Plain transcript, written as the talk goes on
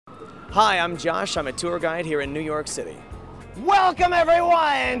Hi, I'm Josh. I'm a tour guide here in New York City. Welcome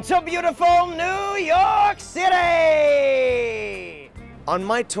everyone to beautiful New York City! On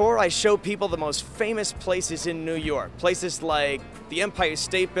my tour, I show people the most famous places in New York. Places like the Empire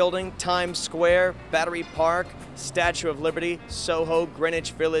State Building, Times Square, Battery Park, Statue of Liberty, Soho,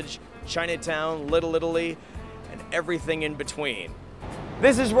 Greenwich Village, Chinatown, Little Italy, and everything in between.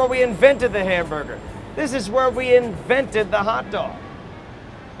 This is where we invented the hamburger. This is where we invented the hot dog.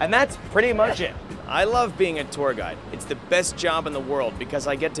 And that's pretty much it. I love being a tour guide. It's the best job in the world because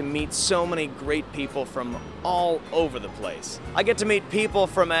I get to meet so many great people from all over the place. I get to meet people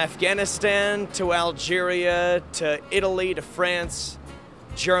from Afghanistan to Algeria to Italy to France,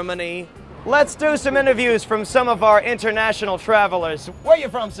 Germany. Let's do some interviews from some of our international travelers. Where are you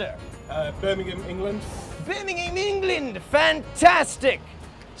from, sir? Birmingham, England. Birmingham, England. Fantastic.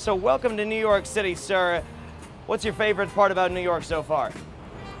 So welcome to New York City, sir. What's your favorite part about New York so far?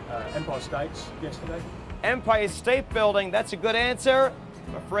 Empire State yesterday. Empire State Building, that's a good answer.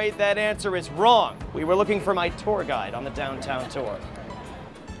 I'm afraid that answer is wrong. We were looking for my tour guide on the downtown tour.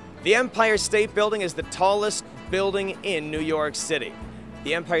 The Empire State Building is the tallest building in New York City.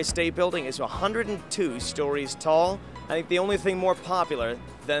 The Empire State Building is 102 stories tall. I think the only thing more popular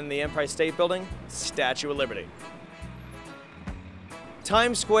than the Empire State Building, Statue of Liberty.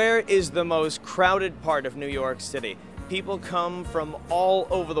 Times Square is the most crowded part of New York City. People come from all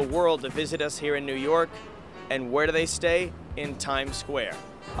over the world to visit us here in New York. And where do they stay? In Times Square.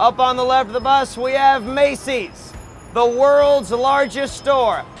 Up on the left of the bus, we have Macy's, the world's largest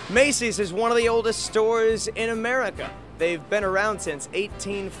store. Macy's is one of the oldest stores in America. They've been around since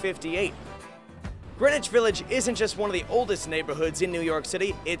 1858. Greenwich Village isn't just one of the oldest neighborhoods in New York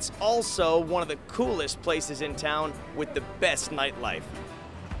City, it's also one of the coolest places in town with the best nightlife.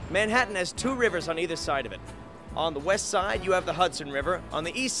 Manhattan has two rivers on either side of it. On the west side, you have the Hudson River. On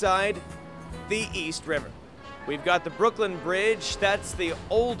the east side, the East River. We've got the Brooklyn Bridge. That's the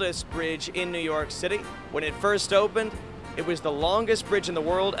oldest bridge in New York City. When it first opened, it was the longest bridge in the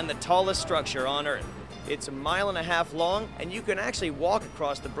world and the tallest structure on Earth. It's 1.5 miles long, and you can actually walk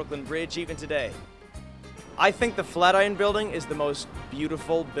across the Brooklyn Bridge even today. I think the Flatiron Building is the most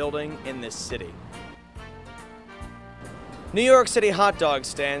beautiful building in this city. New York City hot dog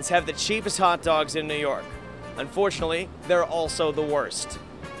stands have the cheapest hot dogs in New York. Unfortunately, they're also the worst.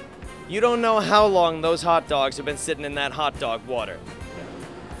 You don't know how long those hot dogs have been sitting in that hot dog water.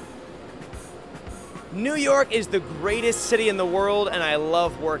 New York is the greatest city in the world, and I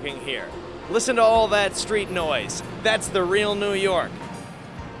love working here. Listen to all that street noise. That's the real New York.